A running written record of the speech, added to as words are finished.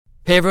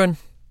Hey everyone,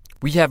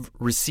 we have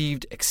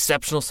received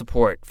exceptional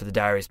support for the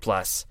Diaries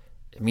Plus.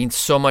 It means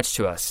so much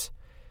to us.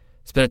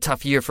 It's been a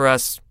tough year for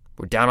us.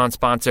 We're down on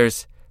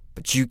sponsors,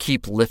 but you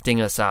keep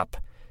lifting us up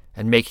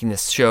and making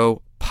this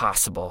show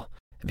possible.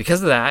 And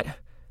because of that,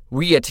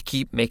 we get to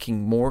keep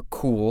making more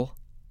cool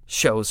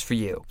shows for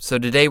you. So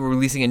today we're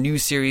releasing a new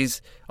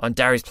series on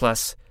Diaries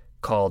Plus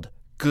called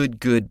Good,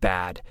 Good,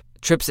 Bad.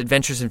 Trips,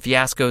 adventures, and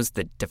fiascos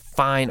that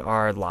define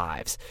our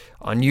lives.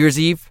 On New Year's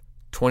Eve,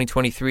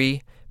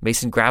 2023,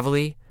 Mason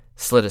Gravely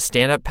slid a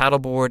stand-up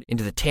paddleboard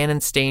into the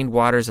tannin-stained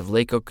waters of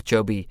Lake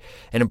Okeechobee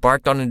and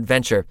embarked on an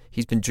adventure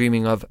he's been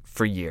dreaming of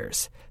for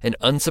years, an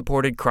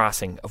unsupported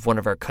crossing of one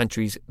of our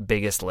country's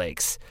biggest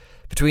lakes.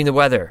 Between the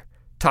weather,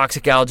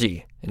 toxic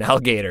algae, and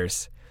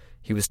alligators,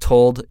 he was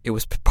told it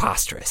was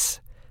preposterous.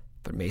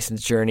 But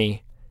Mason's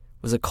journey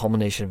was a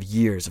culmination of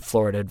years of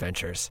Florida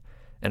adventures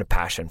and a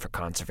passion for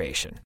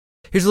conservation.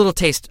 Here's a little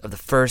taste of the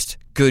first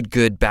Good,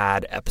 Good,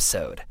 Bad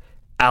episode,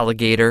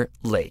 Alligator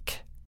Lake.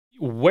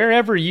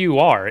 Wherever you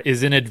are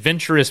is an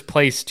adventurous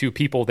place to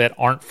people that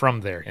aren't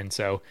from there. And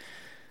so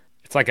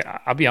it's like,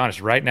 I'll be honest,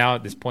 right now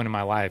at this point in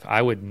my life,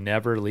 I would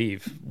never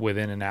leave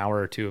within an hour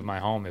or two of my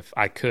home if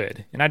I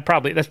could. And that's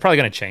probably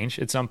going to change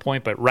at some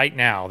point. But right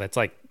now, that's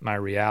like my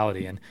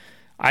reality. And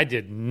I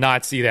did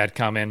not see that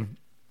coming.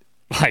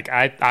 Like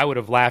I would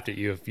have laughed at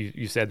you if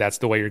you said that's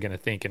the way you're going to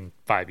think in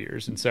 5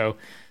 years. And so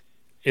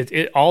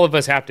all of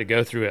us have to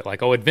go through it.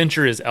 Like,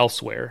 adventure is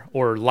elsewhere,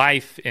 or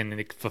life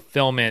and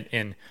fulfillment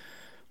and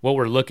what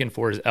we're looking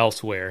for is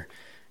elsewhere.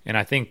 And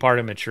I think part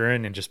of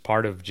maturing and just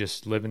part of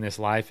just living this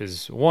life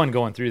is, one,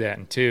 going through that,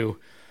 and two,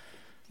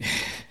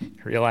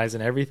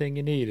 realizing everything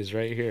you need is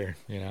right here,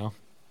 you know?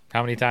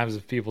 How many times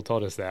have people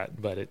told us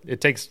that? But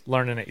it takes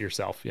learning it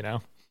yourself, you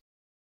know?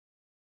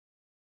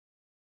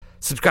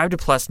 Subscribe to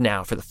Plus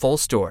now for the full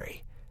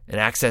story and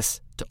access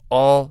to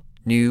all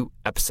new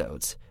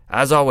episodes.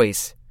 As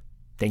always,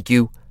 thank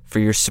you for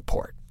your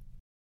support.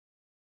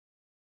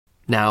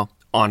 Now,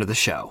 on to the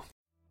show.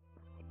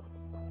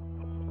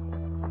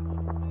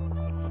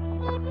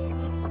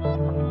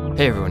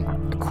 Hey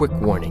everyone, a quick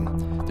warning.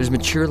 There's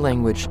mature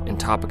language and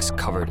topics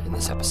covered in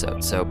this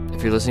episode, so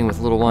if you're listening with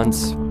little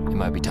ones, it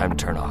might be time to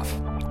turn off.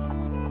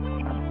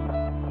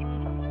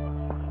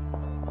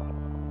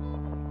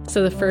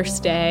 So the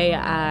first day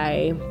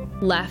I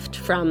left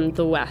from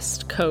the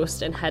West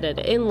Coast and headed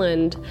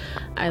inland,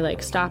 I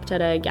stopped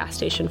at a gas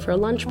station for a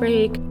lunch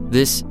break.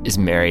 This is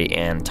Mary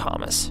Ann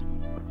Thomas.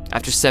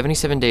 After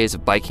 77 days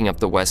of biking up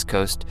the West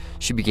Coast,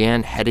 she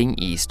began heading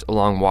east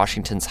along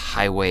Washington's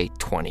Highway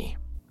 20.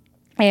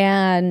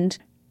 And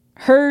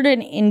heard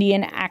an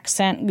Indian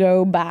accent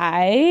go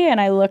by,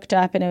 and I looked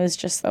up and it was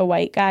just a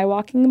white guy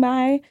walking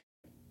by.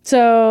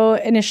 So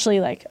initially,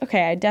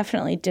 okay, I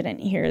definitely didn't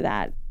hear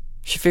that.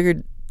 She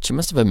figured she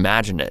must have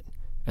imagined it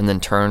and then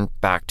turned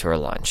back to her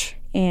lunch.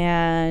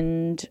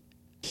 And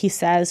he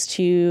says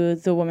to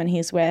the woman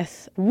he's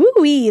with,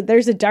 "Woo-wee,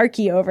 there's a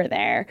darky over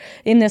there,"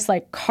 in this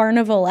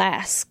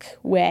carnival-esque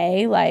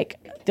way,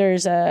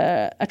 there's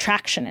a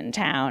attraction in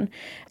town.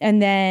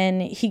 And then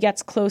he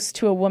gets close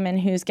to a woman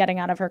who's getting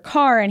out of her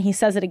car, and he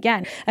says it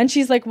again. And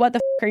she's like, "What the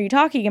f*** are you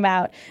talking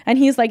about?" And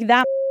he's like,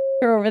 "That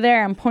over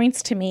there," and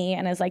points to me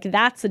and is like,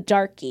 "That's a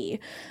darky."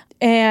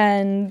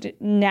 And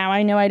now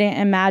I know I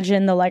didn't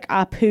imagine the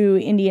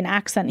Apu Indian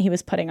accent he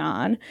was putting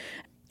on.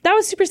 That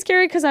was super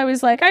scary because I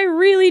was like, I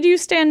really do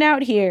stand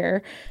out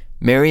here.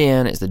 Mary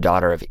Ann is the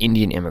daughter of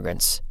Indian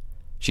immigrants.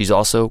 She's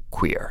also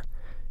queer,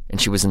 and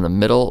she was in the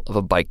middle of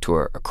a bike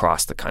tour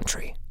across the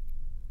country.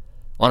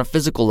 On a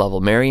physical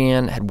level, Mary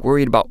Ann had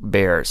worried about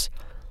bears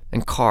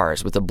and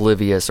cars with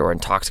oblivious or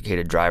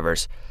intoxicated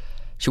drivers.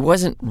 She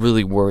wasn't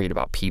really worried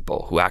about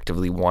people who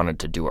actively wanted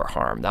to do her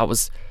harm. That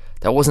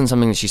wasn't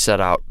something that she set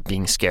out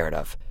being scared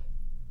of.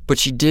 But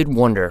she did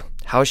wonder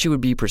how she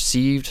would be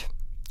perceived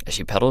as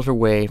she pedaled her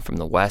way from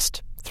the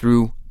West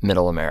through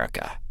Middle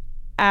America.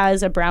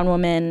 As a brown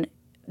woman,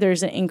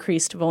 there's an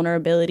increased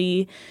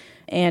vulnerability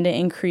and an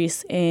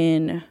increase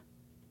in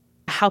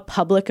how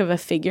public of a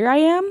figure I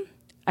am.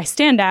 I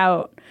stand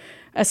out,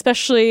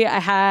 especially I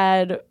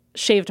had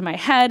shaved my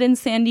head in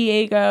San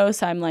Diego,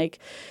 so I'm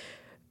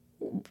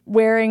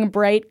wearing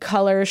bright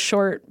color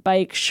short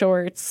bike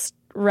shorts,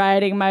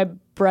 riding my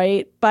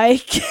bright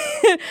bike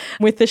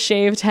with the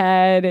shaved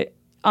head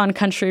on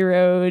country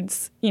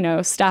roads,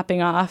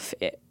 stopping off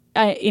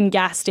in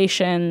gas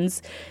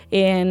stations,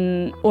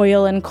 in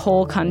oil and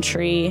coal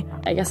country.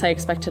 I guess I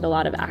expected a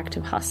lot of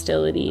active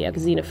hostility and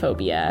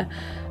xenophobia,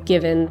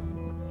 given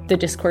the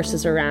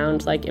discourses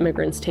around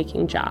immigrants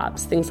taking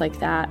jobs, things like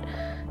that,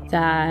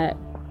 that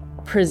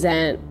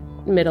present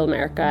Middle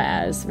America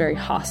as very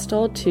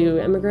hostile to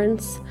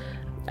immigrants.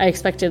 I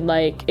expected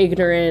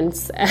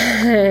ignorance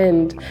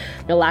and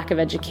a lack of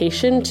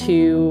education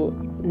to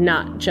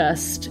not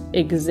just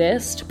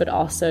exist, but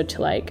also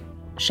to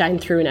shine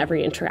through in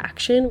every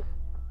interaction.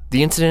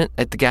 The incident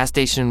at the gas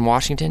station in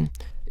Washington,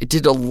 it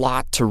did a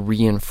lot to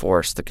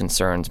reinforce the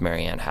concerns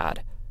Mary Ann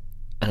had.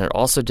 And it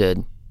also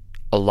did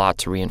a lot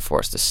to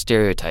reinforce the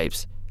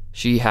stereotypes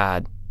she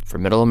had for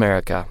Middle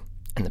America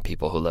and the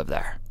people who live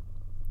there.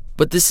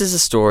 But this is a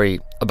story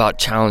about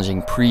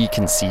challenging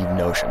preconceived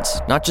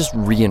notions, not just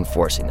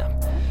reinforcing them.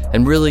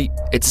 And really,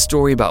 it's a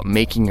story about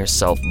making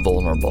yourself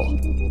vulnerable.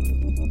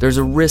 There's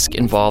a risk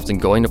involved in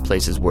going to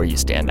places where you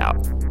stand out,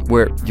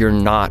 where you're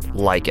not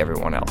like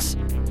everyone else.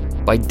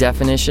 By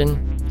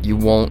definition, you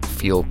won't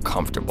feel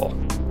comfortable,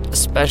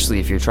 especially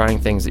if you're trying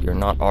things that you're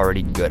not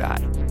already good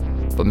at.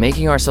 But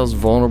making ourselves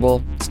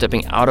vulnerable,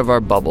 stepping out of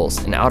our bubbles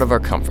and out of our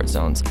comfort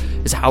zones,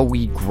 is how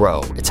we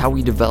grow. It's how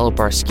we develop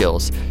our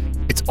skills.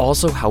 It's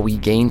also how we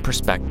gain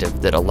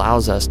perspective that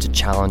allows us to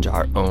challenge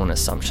our own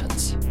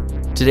assumptions.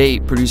 Today,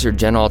 producer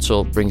Jen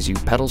Altschul brings you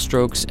Pedal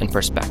Strokes and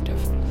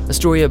Perspective, a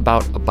story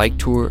about a bike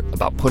tour,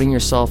 about putting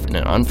yourself in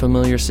an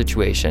unfamiliar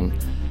situation,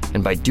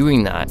 and by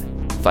doing that,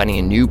 finding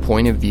a new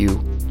point of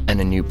view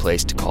and a new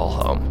place to call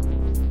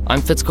home.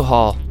 I'm Fitz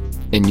Cahall,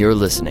 and you're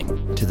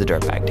listening to the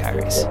Dirtbag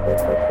Diaries.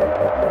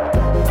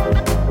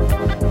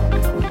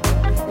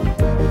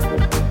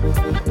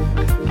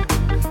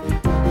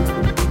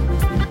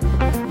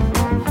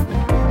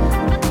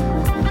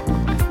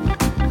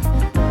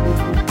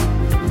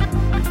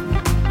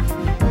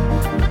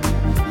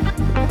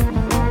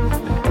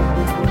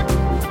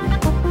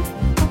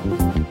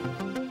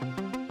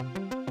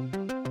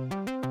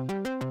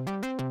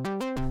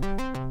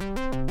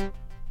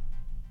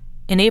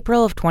 In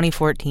April of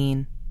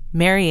 2014,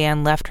 Mary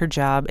Ann left her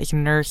job as a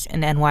nurse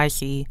in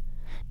NYC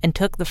and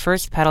took the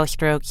first pedal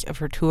strokes of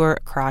her tour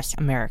across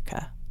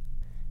America.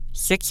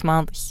 6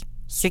 months,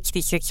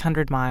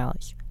 6,600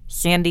 miles,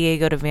 San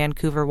Diego to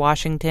Vancouver,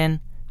 Washington,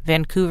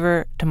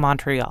 Vancouver to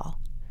Montreal,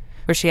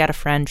 where she had a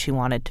friend she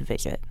wanted to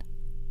visit.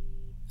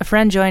 A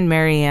friend joined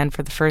Mary Ann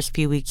for the first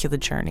few weeks of the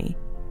journey.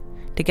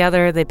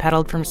 Together, they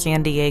pedaled from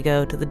San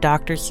Diego to the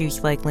Dr.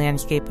 Seuss-like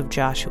landscape of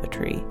Joshua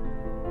Tree.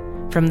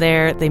 From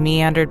there, they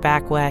meandered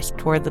back west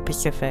toward the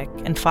Pacific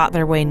and fought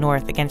their way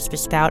north against a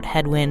stout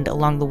headwind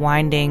along the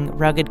winding,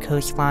 rugged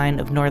coastline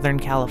of Northern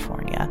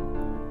California.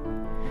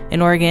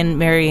 In Oregon,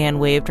 Mary Ann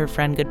waved her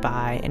friend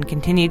goodbye and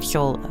continued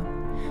solo,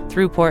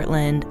 through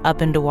Portland,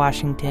 up into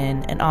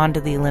Washington, and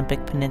onto the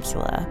Olympic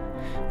Peninsula,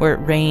 where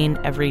it rained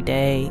every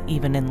day,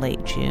 even in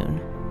late June.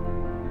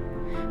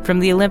 From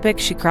the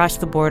Olympics, she crossed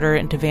the border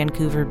into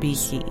Vancouver,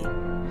 BC,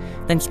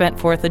 then spent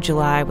 4th of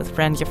July with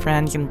friends of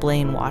friends in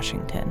Blaine,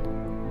 Washington.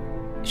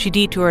 She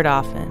detoured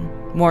often,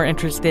 more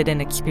interested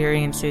in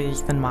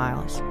experiences than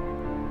miles.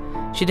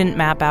 She didn't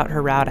map out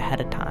her route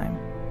ahead of time.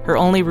 Her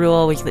only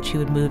rule was that she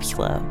would move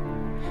slow.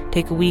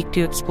 Take a week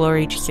to explore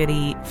each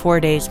city, 4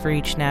 days for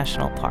each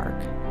national park.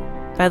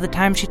 By the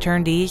time she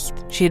turned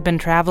east, she had been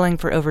traveling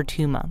for over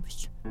 2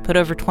 months, put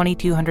over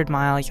 2,200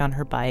 miles on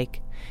her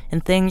bike,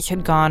 and things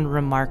had gone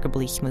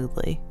remarkably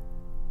smoothly.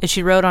 As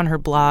she wrote on her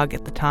blog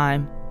at the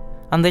time,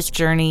 "On this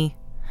journey,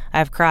 I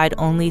have cried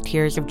only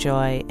tears of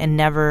joy and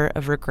never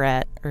of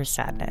regret or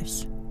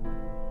sadness."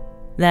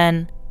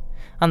 Then,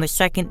 on the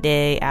second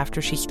day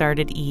after she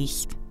started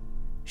east,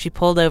 she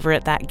pulled over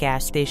at that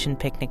gas station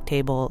picnic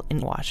table in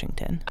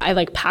Washington.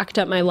 I packed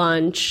up my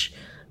lunch,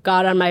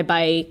 got on my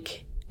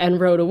bike, and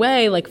rode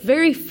away,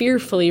 very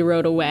fearfully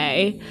rode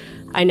away.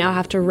 I now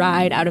have to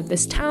ride out of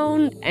this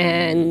town,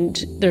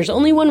 and there's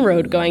only one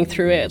road going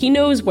through it. He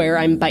knows where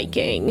I'm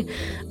biking.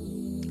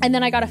 And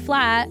then I got a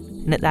flat.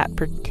 And at that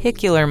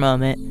particular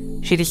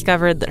moment, she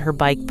discovered that her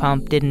bike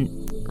pump didn't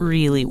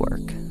really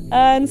work.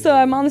 And so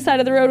I'm on the side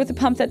of the road with a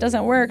pump that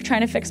doesn't work,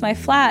 trying to fix my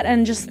flat,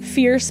 and just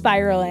fear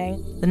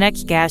spiraling. The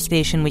next gas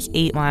station was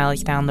 8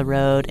 miles down the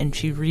road, and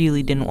she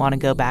really didn't want to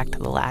go back to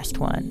the last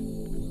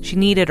one. She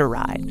needed a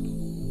ride,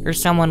 or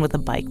someone with a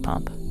bike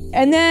pump.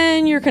 And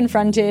then you're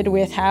confronted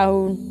with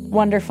how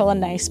wonderful and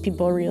nice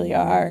people really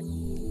are.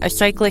 A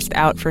cyclist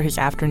out for his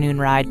afternoon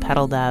ride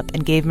pedaled up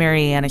and gave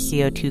Mary Ann a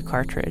CO2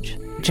 cartridge,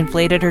 which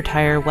inflated her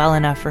tire well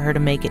enough for her to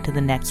make it to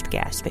the next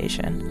gas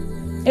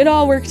station. It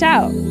all worked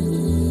out.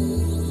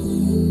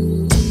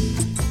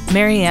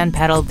 Mary Ann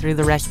pedaled through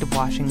the rest of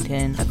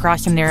Washington,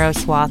 across a narrow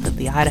swath of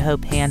the Idaho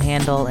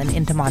Panhandle and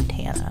into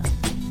Montana.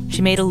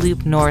 She made a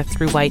loop north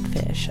through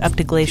Whitefish, up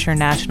to Glacier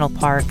National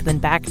Park, then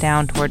back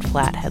down toward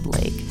Flathead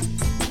Lake.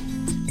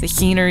 The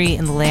scenery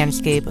and the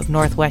landscape of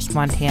northwest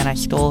Montana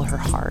stole her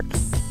heart.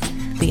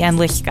 The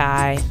endless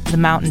sky, the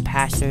mountain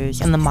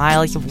passes, and the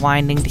miles of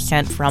winding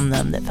descent from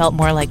them that felt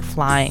more like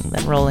flying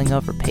than rolling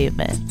over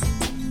pavement.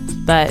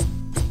 But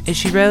as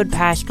she rode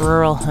past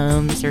rural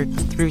homes or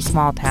through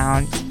small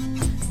towns,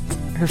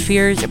 her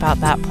fears about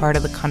that part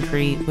of the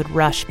country would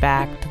rush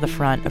back to the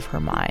front of her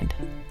mind.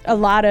 A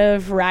lot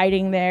of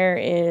riding there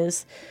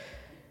is,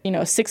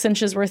 6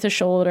 inches worth of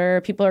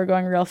shoulder. People are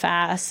going real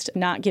fast,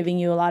 not giving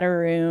you a lot of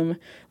room.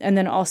 And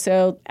then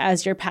also,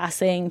 as you're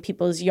passing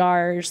people's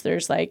yards,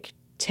 there's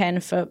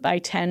 10-foot by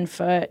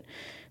 10-foot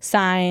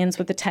signs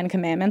with the 10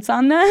 Commandments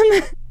on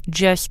them.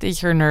 Just as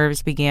her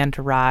nerves began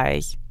to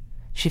rise,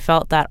 she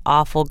felt that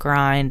awful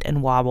grind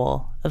and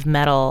wobble of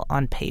metal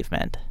on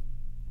pavement.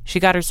 She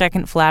got her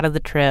second flat of the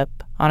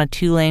trip on a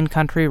 2-lane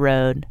country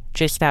road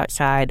just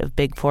outside of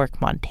Big Fork,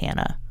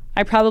 Montana.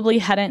 I probably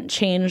hadn't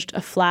changed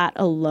a flat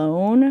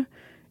alone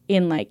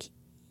in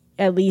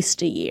at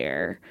least a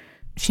year.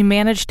 She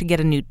managed to get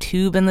a new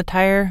tube in the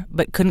tire,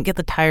 but couldn't get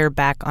the tire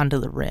back onto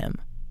the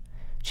rim.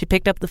 She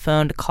picked up the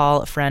phone to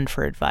call a friend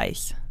for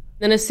advice.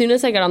 Then as soon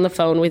as I got on the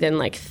phone, within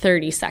like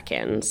 30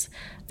 seconds,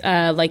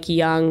 a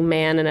young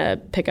man in a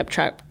pickup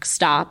truck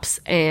stops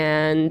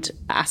and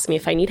asks me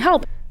if I need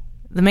help.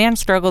 The man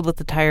struggled with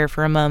the tire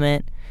for a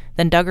moment,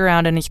 then dug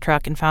around in his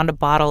truck and found a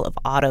bottle of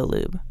auto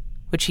lube,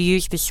 which he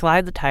used to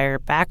slide the tire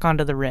back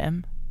onto the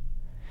rim.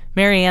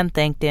 Marianne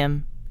thanked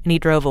him, and he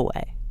drove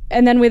away.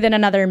 And then within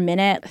another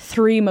minute,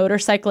 3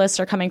 motorcyclists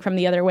are coming from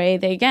the other way.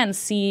 They again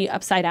see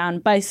upside-down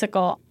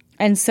bicycle.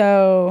 And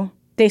so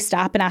they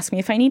stop and ask me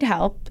if I need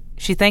help.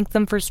 She thanked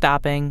them for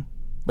stopping,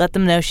 let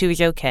them know she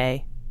was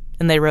okay,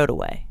 and they rode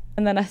away.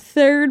 And then a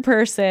third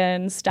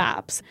person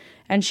stops,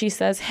 and she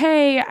says,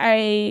 "Hey,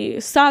 I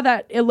saw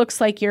that it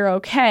looks like you're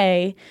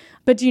okay,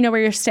 but do you know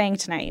where you're staying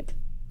tonight?"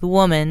 The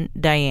woman,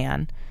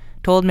 Diane,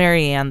 told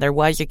Marianne there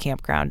was a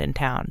campground in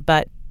town,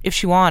 but if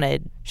she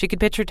wanted, she could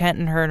pitch her tent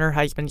in her and her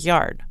husband's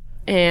yard.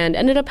 And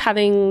ended up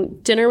having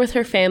dinner with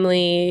her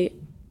family.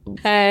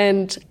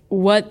 And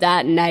what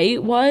that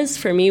night was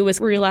for me was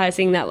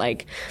realizing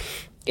that,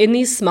 in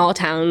these small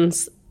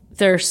towns,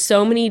 there are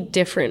so many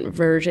different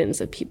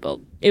versions of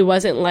people. It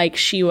wasn't like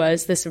she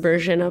was this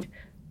version of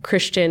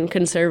Christian,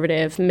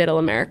 conservative, middle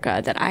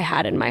America that I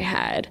had in my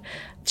head.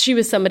 She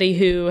was somebody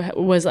who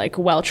was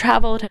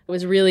well-traveled,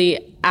 was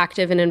really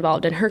active and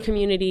involved in her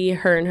community.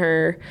 Her and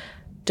her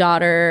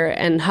daughter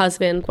and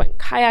husband went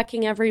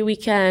kayaking every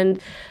weekend.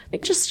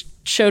 It just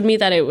showed me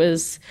that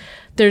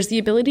there's the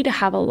ability to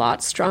have a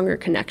lot stronger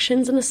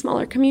connections in a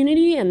smaller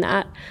community, and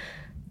that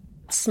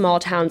small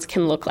towns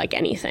can look like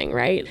anything,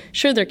 right?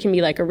 Sure, there can be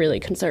a really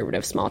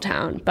conservative small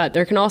town, but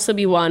there can also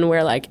be one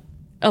where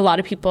a lot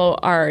of people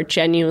are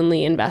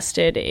genuinely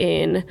invested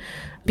in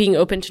being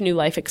open to new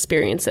life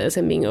experiences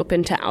and being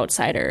open to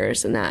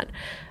outsiders, and that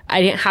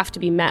I didn't have to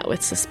be met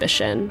with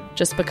suspicion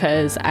just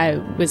because I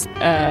was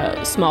a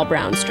small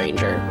brown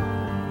stranger.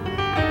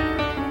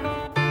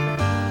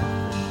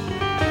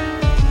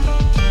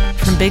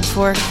 From Big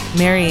Fork,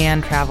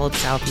 Marianne traveled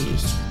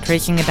southeast,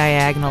 tracing a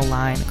diagonal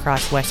line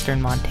across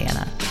western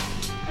Montana.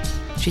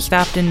 She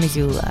stopped in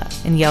Missoula,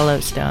 in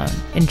Yellowstone,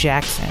 in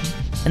Jackson,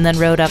 and then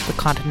rode up the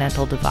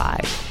Continental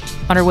Divide.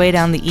 On her way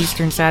down the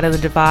eastern side of the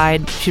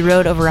divide, she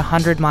rode over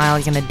 100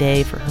 miles in a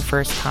day for her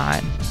first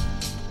time.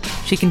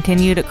 She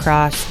continued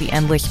across the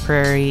endless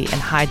prairie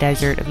and high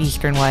desert of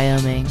eastern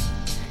Wyoming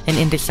and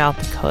into South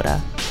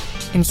Dakota.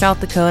 In South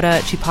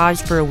Dakota, she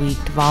paused for a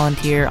week to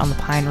volunteer on the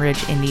Pine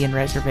Ridge Indian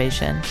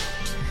Reservation,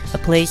 a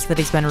place that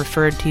has been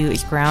referred to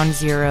as ground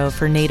zero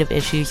for Native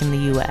issues in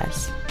the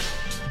U.S.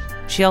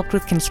 She helped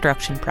with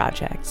construction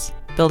projects,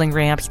 building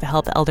ramps to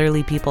help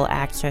elderly people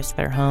access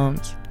their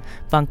homes,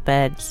 bunk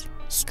beds,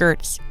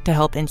 skirts to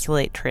help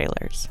insulate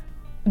trailers.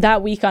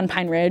 That week on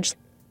Pine Ridge,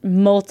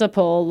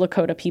 multiple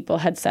Lakota people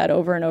had said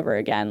over and over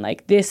again,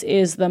 this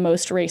is the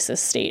most racist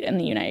state in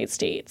the United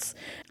States.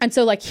 And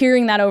so,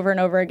 hearing that over and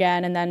over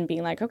again and then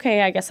being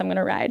okay, I guess I'm going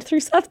to ride through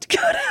South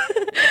Dakota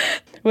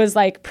was,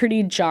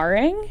 pretty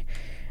jarring.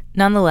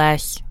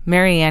 Nonetheless,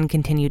 Marianne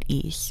continued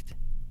east.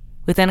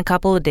 Within a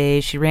couple of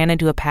days, she ran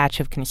into a patch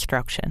of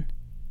construction.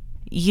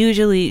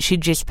 Usually,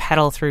 she'd just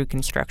pedal through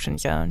construction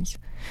zones,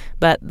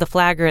 but the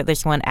flagger at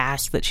this one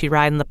asked that she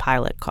ride in the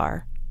pilot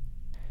car.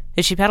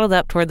 As she pedaled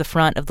up toward the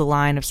front of the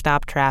line of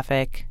stopped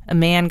traffic, a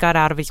man got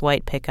out of his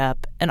white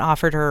pickup and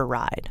offered her a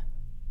ride.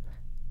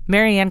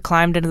 Marianne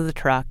climbed into the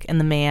truck, and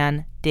the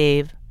man,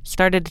 Dave,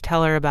 started to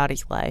tell her about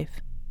his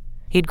life.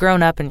 He'd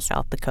grown up in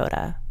South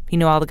Dakota. He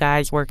knew all the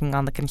guys working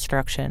on the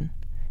construction.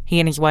 He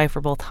and his wife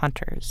were both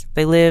hunters.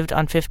 They lived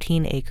on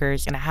 15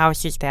 acres in a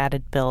house his dad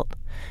had built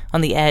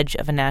on the edge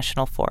of a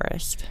national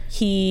forest.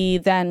 He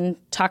then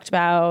talked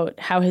about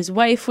how his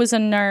wife was a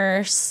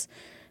nurse.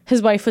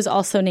 His wife was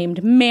also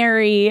named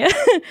Mary,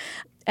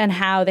 and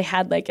how they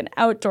had an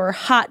outdoor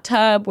hot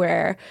tub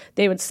where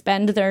they would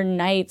spend their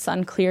nights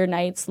on clear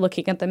nights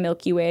looking at the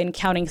Milky Way and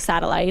counting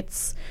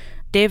satellites.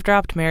 Dave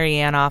dropped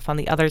Marianne off on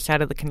the other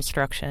side of the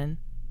construction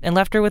and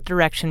left her with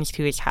directions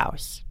to his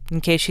house in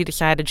case she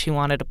decided she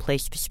wanted a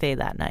place to stay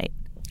that night.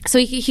 So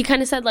he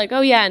kind of said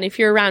oh yeah, and if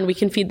you're around, we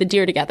can feed the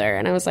deer together.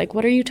 And I was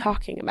what are you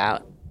talking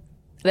about?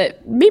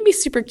 That made me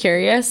super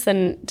curious,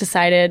 and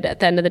decided at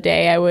the end of the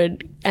day I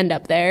would end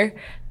up there.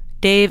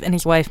 Dave and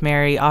his wife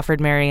Mary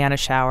offered Marianne a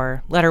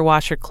shower, let her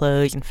wash her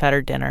clothes, and fed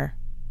her dinner.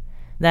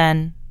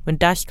 Then, when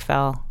dusk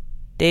fell,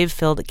 Dave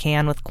filled a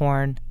can with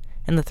corn,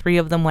 and the 3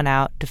 of them went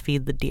out to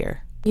feed the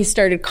deer. He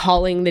started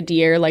calling the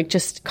deer,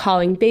 just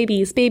calling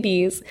babies,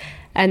 babies.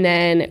 And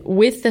then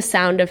with the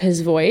sound of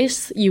his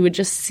voice, you would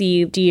just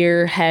see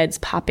deer heads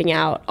popping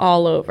out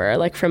all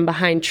over, from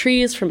behind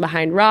trees, from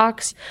behind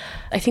rocks.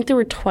 I think there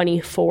were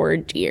 24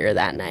 deer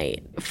that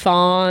night.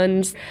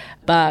 Fawns,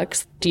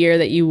 bucks, deer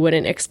that you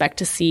wouldn't expect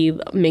to see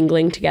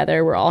mingling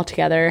together were all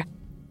together.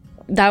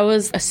 That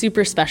was a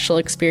super special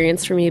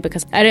experience for me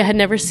because I had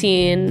never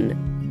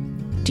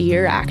seen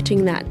deer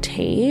acting that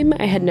tame.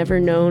 I had never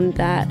known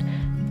that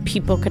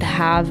people could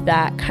have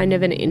that kind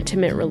of an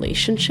intimate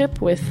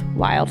relationship with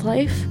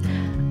wildlife.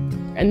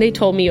 And they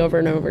told me over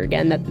and over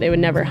again that they would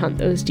never hunt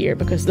those deer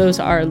because those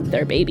are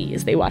their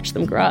babies. They watch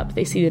them grow up.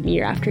 They see them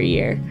year after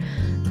year.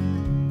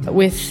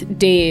 With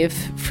Dave,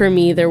 for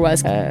me, there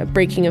was a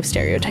breaking of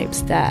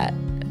stereotypes that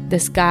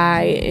this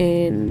guy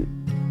in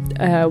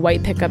a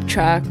white pickup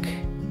truck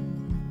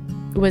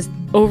was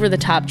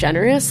over-the-top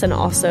generous and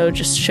also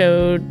just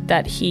showed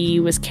that he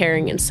was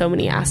caring in so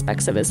many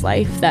aspects of his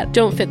life that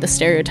don't fit the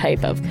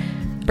stereotype of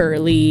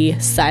burly,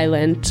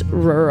 silent,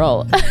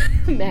 rural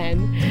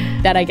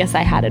men that I guess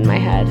I had in my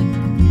head.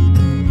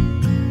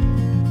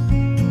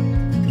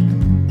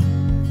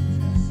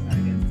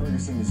 In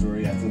Ferguson,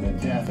 Missouri, after the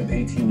death of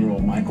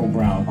 18-year-old Michael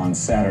Brown on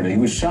Saturday. He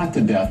was shot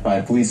to death by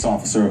a police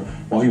officer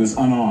while he was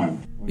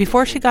unarmed.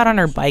 Before she got on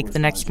her bike the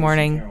next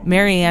morning,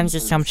 Mary Ann's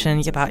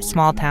assumptions about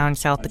small-town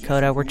South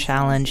Dakota were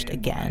challenged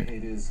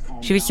again.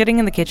 She was sitting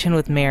in the kitchen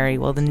with Mary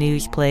while the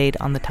news played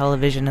on the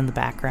television in the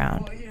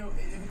background.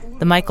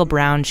 The Michael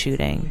Brown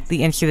shooting,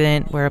 the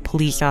incident where a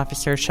police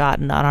officer shot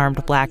an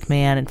unarmed black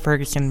man in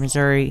Ferguson,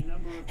 Missouri,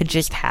 had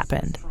just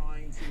happened,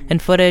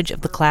 and footage of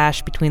the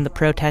clash between the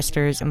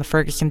protesters and the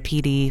Ferguson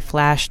PD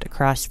flashed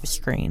across the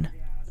screen.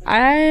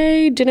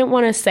 I didn't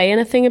want to say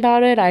anything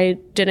about it. I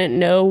didn't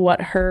know what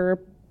her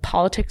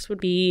politics would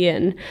be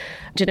and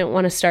didn't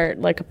want to start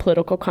like a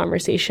political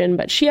conversation,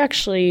 but she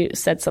actually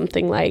said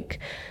something like,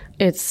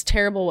 it's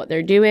terrible what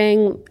they're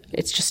doing,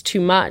 it's just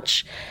too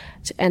much.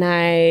 And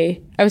I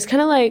was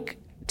kind of like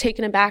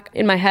taken aback.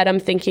 In my head,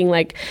 I'm thinking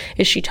like,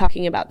 is she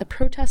talking about the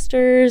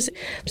protesters?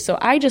 So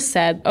I just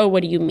said, oh,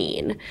 what do you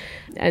mean?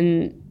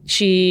 And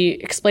she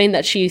explained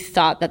that she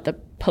thought that the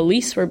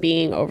police were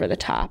being over the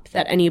top,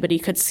 that anybody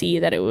could see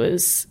that it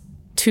was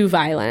too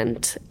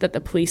violent, that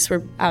the police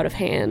were out of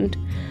hand.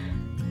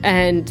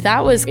 And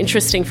that was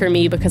interesting for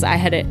me because I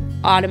had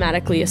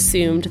automatically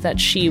assumed that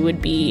she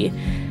would be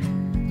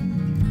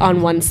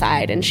on one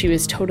side, and she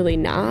was totally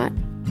not.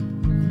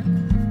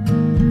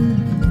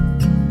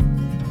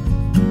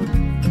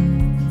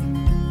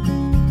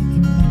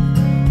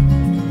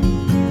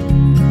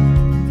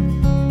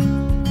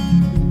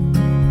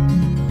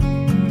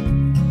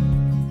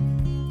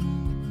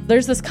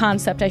 There's this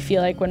concept, I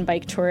feel like, when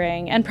bike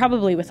touring, and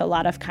probably with a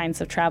lot of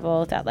kinds of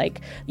travel, that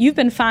like, you've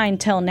been fine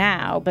till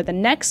now, but the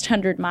next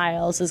 100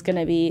 miles is going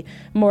to be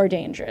more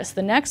dangerous.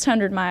 The next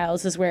 100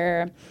 miles is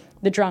where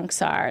the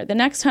drunks are. The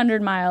next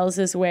 100 miles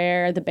is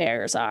where the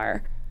bears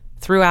are.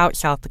 Throughout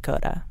South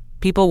Dakota,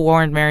 people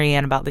warned Mary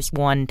Ann about this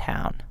one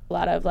town. A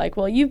lot of like,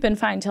 well, you've been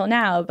fine till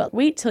now, but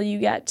wait till you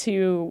get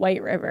to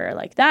White River.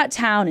 Like, that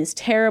town is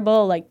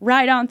terrible. Like,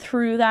 ride on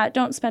through that.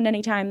 Don't spend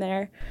any time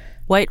there.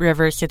 White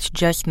River sits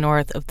just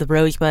north of the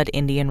Rosebud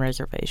Indian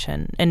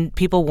Reservation, and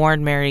people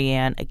warned Mary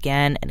Ann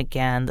again and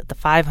again that the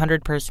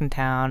 500-person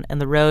town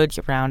and the roads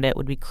around it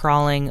would be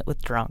crawling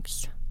with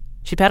drunks.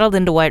 She pedaled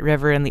into White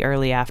River in the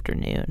early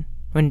afternoon.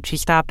 When she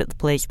stopped at the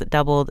place that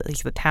doubled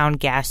as the town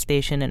gas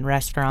station and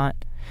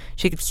restaurant,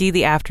 she could see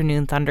the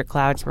afternoon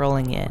thunderclouds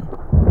rolling in.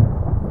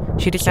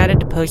 She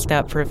decided to post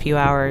up for a few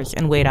hours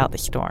and wait out the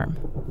storm.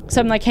 So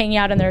I'm like hanging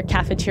out in their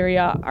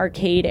cafeteria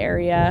arcade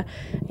area,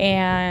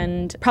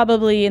 and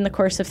probably in the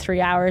course of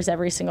 3 hours,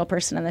 every single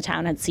person in the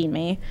town had seen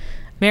me.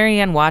 Mary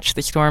Ann watched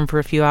the storm for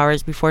a few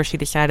hours before she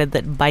decided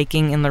that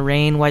biking in the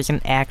rain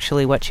wasn't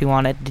actually what she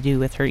wanted to do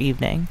with her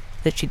evening,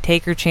 that she'd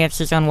take her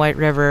chances on White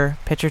River,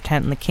 pitch her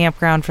tent in the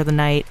campground for the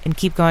night, and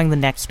keep going the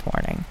next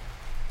morning.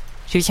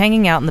 She was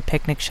hanging out in the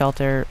picnic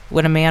shelter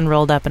when a man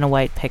rolled up in a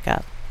white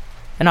pickup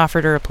and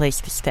offered her a place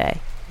to stay.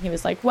 He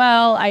was like,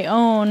 well, I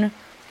own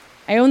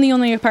the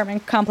only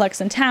apartment complex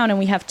in town, and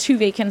we have 2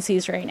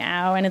 vacancies right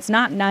now, and it's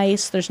not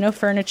nice, there's no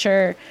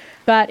furniture,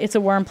 but it's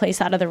a warm place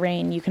out of the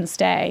rain, you can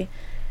stay.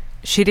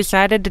 She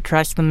decided to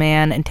trust the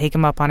man and take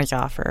him up on his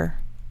offer.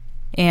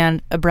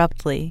 And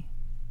abruptly,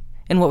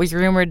 in what was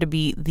rumored to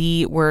be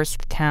the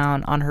worst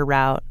town on her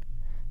route,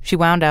 she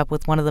wound up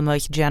with one of the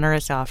most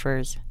generous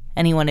offers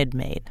anyone had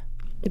made.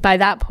 By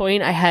that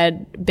point, I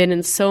had been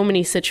in so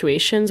many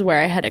situations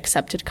where I had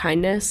accepted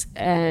kindness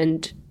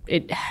and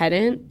it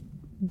hadn't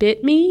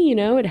bit me,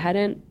 it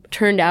hadn't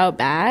turned out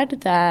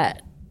bad,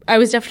 that I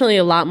was definitely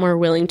a lot more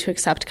willing to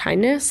accept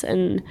kindness.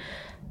 And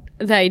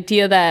the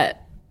idea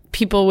that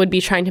people would be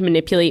trying to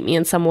manipulate me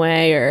in some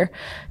way or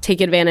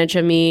take advantage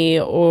of me,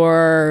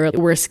 or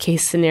worst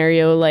case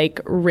scenario, like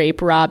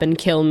rape, rob, and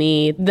kill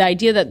me, the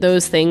idea that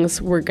those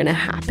things were going to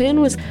happen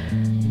was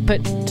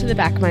put to the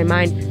back of my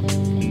mind.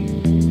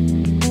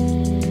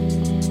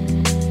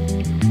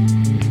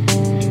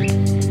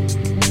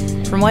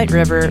 From White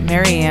River,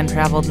 Mary Ann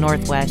traveled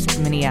northwest to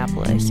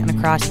Minneapolis and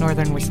across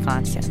northern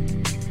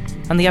Wisconsin.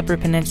 On the Upper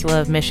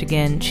Peninsula of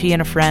Michigan, she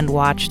and a friend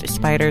watched a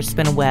spider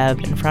spin a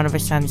web in front of a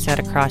sunset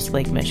across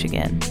Lake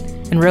Michigan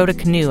and rowed a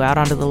canoe out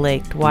onto the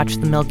lake to watch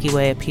the Milky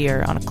Way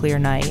appear on a clear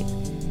night.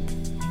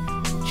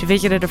 She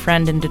visited a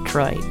friend in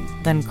Detroit,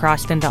 then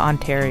crossed into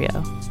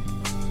Ontario.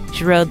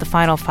 She rode the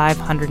final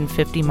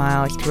 550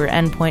 miles to her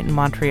endpoint in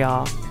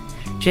Montreal,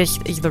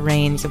 just as the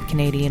rains of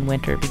Canadian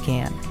winter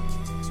began.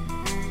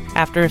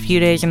 After a few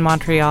days in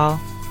Montreal,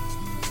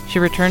 she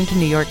returned to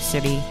New York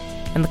City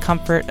in the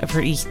comfort of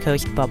her East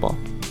Coast bubble.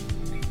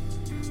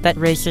 that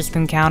racist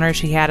encounter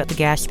she had at the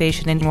gas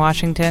station in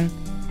Washington,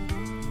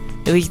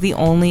 it was the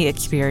only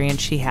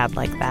experience she had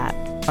like that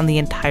on the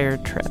entire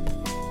trip.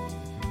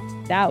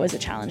 That was a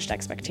challenged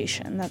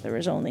expectation, that there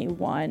was only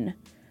one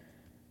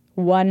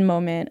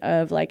moment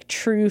of like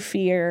true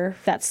fear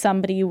that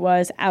somebody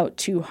was out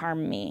to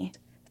harm me.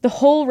 The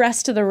whole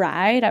rest of the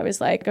ride, I was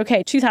like,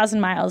 okay,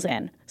 2,000 miles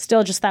in,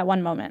 still just that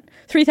one moment.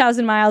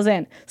 3,000 miles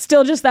in,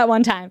 still just that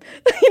one time.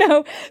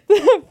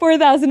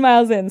 4,000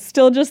 miles in,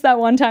 still just that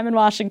one time in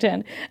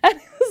Washington. And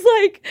it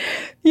was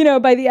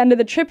like, by the end of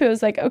the trip, it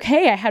was like,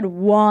 okay, I had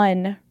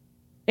one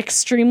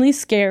extremely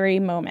scary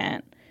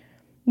moment,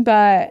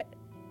 but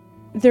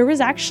there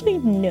was actually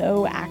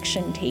no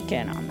action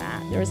taken on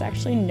that. There was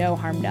actually no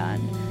harm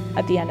done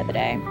at the end of the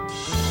day.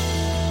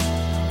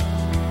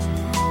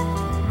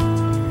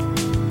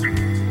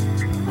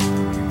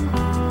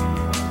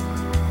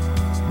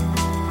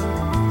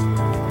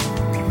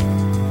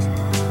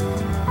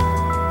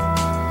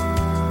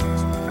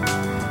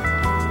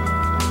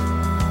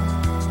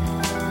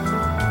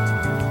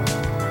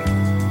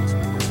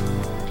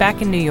 Back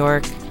in New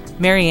York,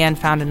 Marianne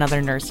found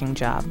another nursing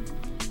job,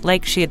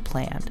 like she had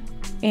planned.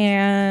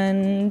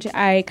 And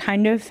I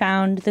kind of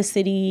found the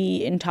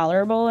city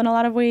intolerable in a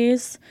lot of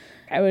ways.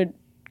 I would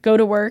go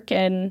to work,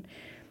 and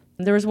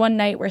there was one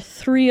night where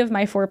 3 of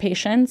my 4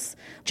 patients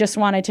just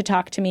wanted to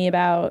talk to me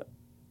about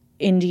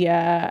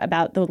India,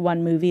 about the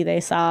one movie they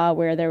saw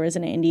where there was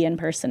an Indian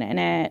person in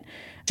it.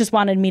 Just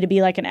wanted me to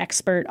be like an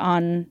expert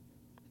on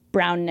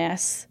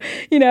brownness,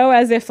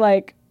 as if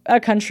like a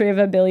country of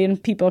 1 billion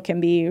people can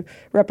be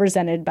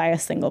represented by a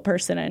single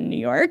person in New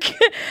York.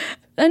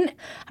 And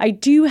I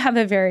do have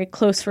a very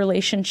close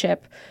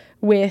relationship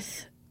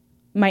with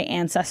my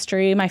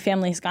ancestry. My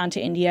family's gone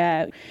to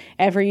India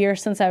every year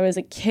since I was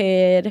a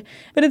kid.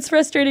 But it's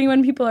frustrating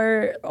when people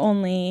are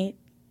only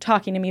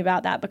talking to me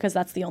about that because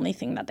that's the only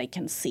thing that they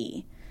can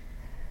see.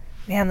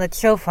 Man, that's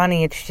so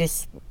funny. It's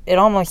just, it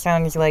almost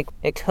sounds like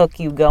it took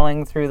you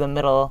going through the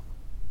middle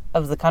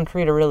of the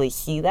country to really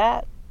see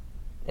that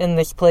in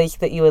this place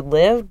that you had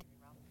lived.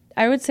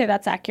 I would say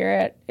that's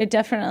accurate. It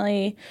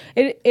definitely,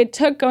 it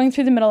took going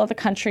through the middle of the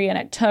country, and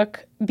it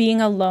took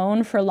being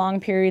alone for long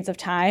periods of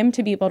time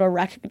to be able to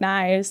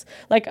recognize,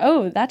 like,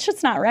 oh, that's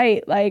just not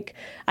right. Like,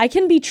 I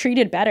can be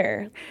treated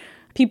better.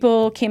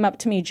 People came up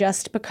to me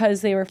just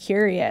because they were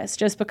curious,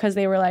 just because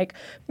they were like,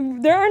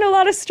 there aren't a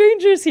lot of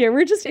strangers here.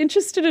 We're just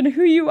interested in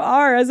who you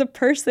are as a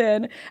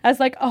person, as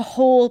like a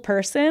whole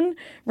person,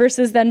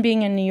 versus then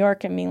being in New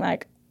York and being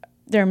like,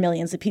 there are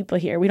millions of people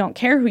here. We don't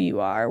care who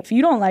you are. If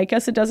you don't like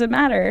us, it doesn't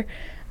matter.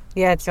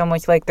 Yeah, it's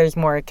almost like there's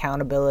more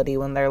accountability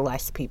when there are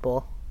less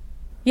people.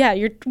 Yeah,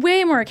 you're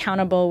way more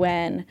accountable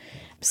when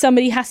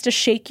somebody has to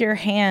shake your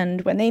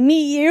hand when they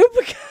meet you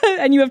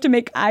and you have to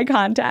make eye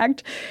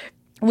contact.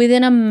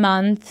 Within a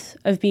month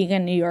of being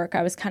in New York,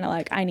 I was kind of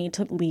like, I need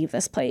to leave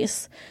this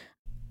place.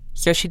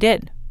 So she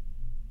did.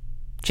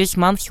 Just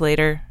months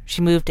later,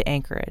 she moved to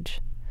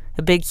Anchorage,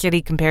 a big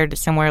city compared to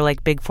somewhere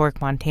like Big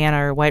Fork,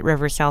 Montana, or White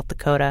River, South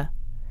Dakota,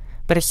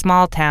 but a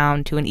small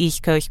town to an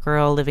East Coast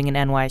girl living in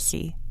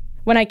NYC.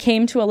 When I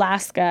came to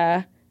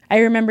Alaska, I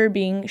remember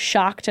being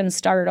shocked and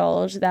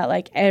startled that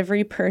like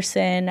every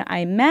person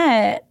I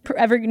met,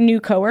 every new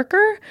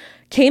coworker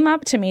came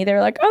up to me. They were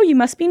like, oh, you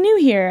must be new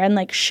here, and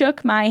like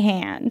shook my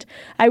hand.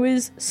 I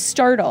was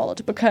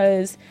startled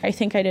because I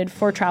think I did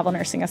 4 travel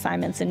nursing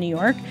assignments in New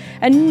York,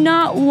 and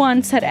not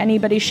once had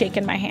anybody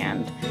shaken my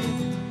hand.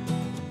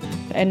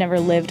 I never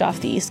lived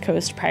off the East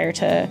Coast prior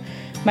to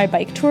my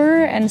bike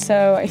tour, and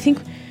so I think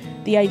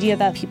the idea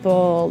that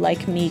people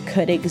like me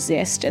could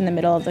exist in the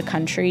middle of the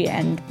country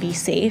and be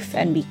safe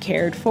and be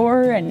cared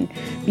for and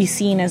be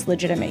seen as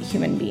legitimate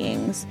human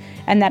beings,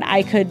 and that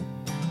I could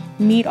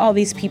meet all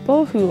these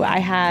people who I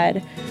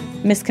had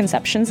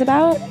misconceptions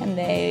about, and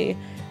they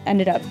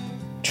ended up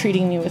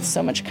treating me with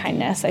so much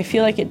kindness. I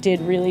feel like it did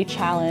really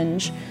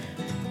challenge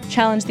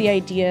the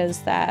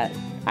ideas that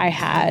I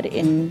had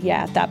in,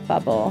 that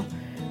bubble.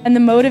 And the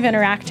mode of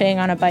interacting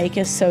on a bike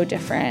is so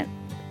different.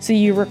 So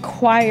you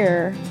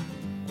require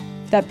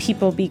that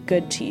people be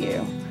good to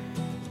you.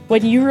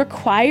 When you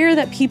require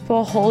that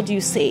people hold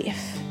you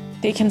safe,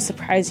 they can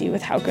surprise you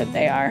with how good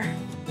they are.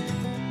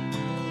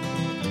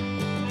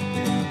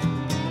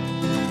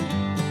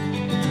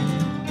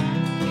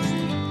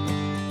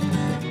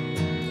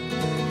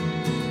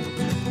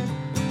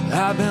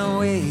 I've been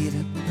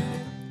waiting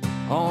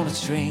on a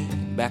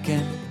train back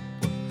in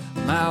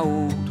my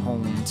old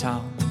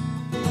hometown.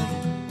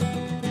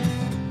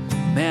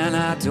 Man,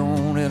 I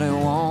don't really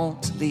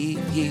want to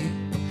leave here,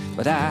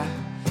 but I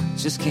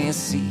just can't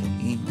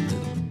seem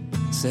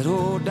to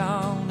settle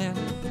down.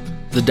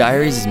 The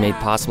Diaries is made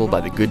possible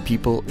by the good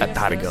people at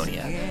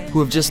Patagonia,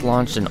 who have just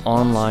launched an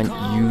online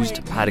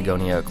used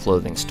Patagonia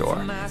clothing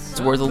store.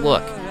 It's worth a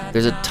look.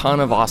 There's a ton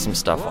of awesome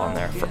stuff on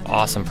there for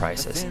awesome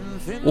prices.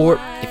 Or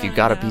if you've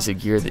got a piece of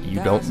gear that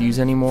you don't use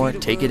anymore,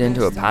 take it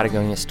into a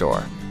Patagonia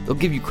store. They'll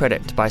give you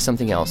credit to buy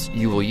something else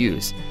you will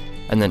use,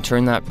 and then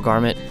turn that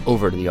garment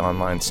over to the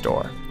online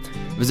store.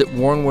 Visit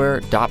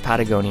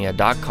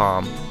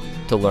wornwear.patagonia.com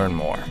to learn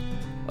more.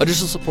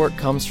 Additional support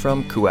comes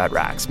from Kuat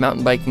Racks.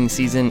 Mountain biking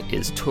season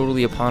is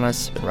totally upon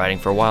us. Been riding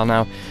for a while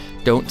now.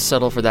 Don't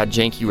settle for that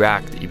janky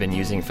rack that you've been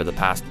using for the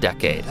past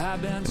decade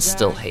and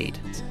still hate.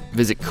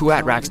 Visit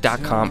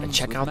kuatracks.com and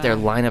check out their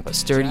lineup of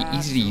sturdy,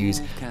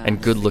 easy-to-use,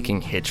 and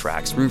good-looking hitch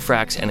racks, roof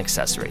racks, and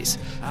accessories.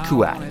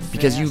 Kuat,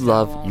 because you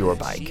love your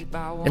bike.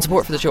 And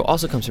support for the show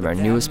also comes from our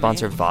newest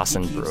sponsor,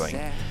 Vossen Brewing,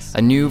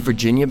 a new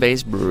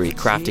Virginia-based brewery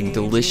crafting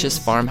delicious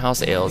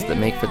farmhouse ales that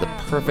make for the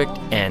perfect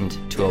end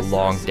to a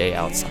long day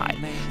outside.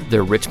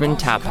 Their Richmond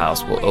Tap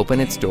House will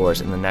open its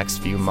doors in the next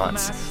few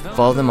months.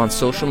 Follow them on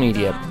social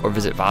media or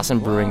visit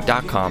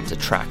VossenBrewing.com to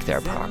track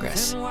their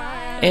progress.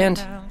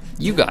 And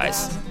you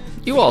guys,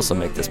 you also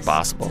make this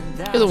possible.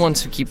 You're the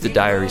ones who keep the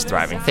diaries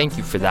thriving. Thank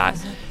you for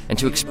that. And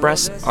to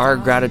express our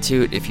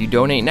gratitude, if you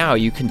donate now,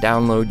 you can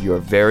download your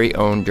very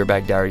own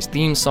Dirtbag Diaries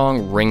theme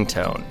song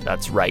ringtone.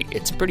 That's right,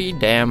 it's pretty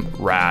damn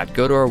rad.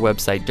 Go to our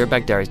website,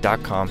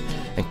 dirtbagdiaries.com,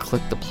 and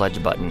click the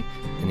pledge button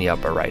in the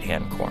upper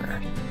right-hand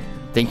corner.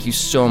 Thank you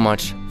so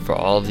much for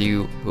all of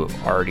you who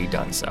have already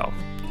done so.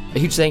 A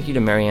huge thank you to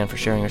Marianne for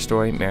sharing her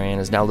story. Marianne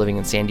is now living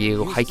in San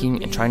Diego,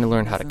 hiking and trying to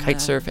learn how to kite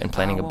surf and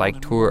planning a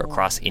bike tour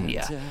across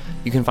India.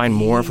 You can find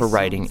more of her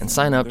writing and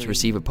sign up to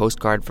receive a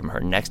postcard from her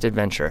next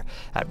adventure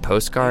at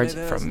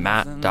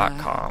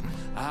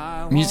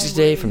postcardsfrommatt.com. Music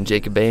today from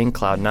Jacob Bain,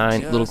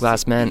 Cloud9, Little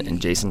Glass Men,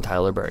 and Jason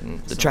Tyler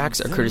Burton. The tracks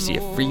are courtesy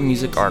of Free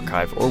Music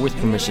Archive or with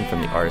permission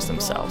from the artists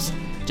themselves.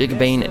 Jacob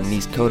Bain and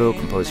Nis Koto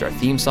composed our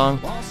theme song.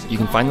 You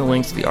can find the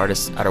links to the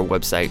artists at our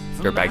website,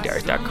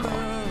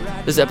 dirtbagdiaries.com.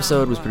 This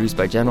episode was produced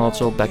by Jen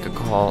Altschull, Becca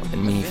Cahal,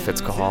 and me,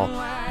 Fitz Cahal.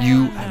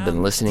 You have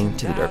been listening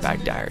to the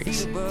Dirtbag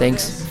Diaries.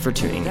 Thanks for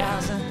tuning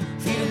in.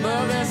 Feet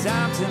above this,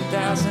 I'm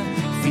 10,000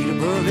 feet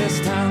above this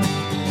town.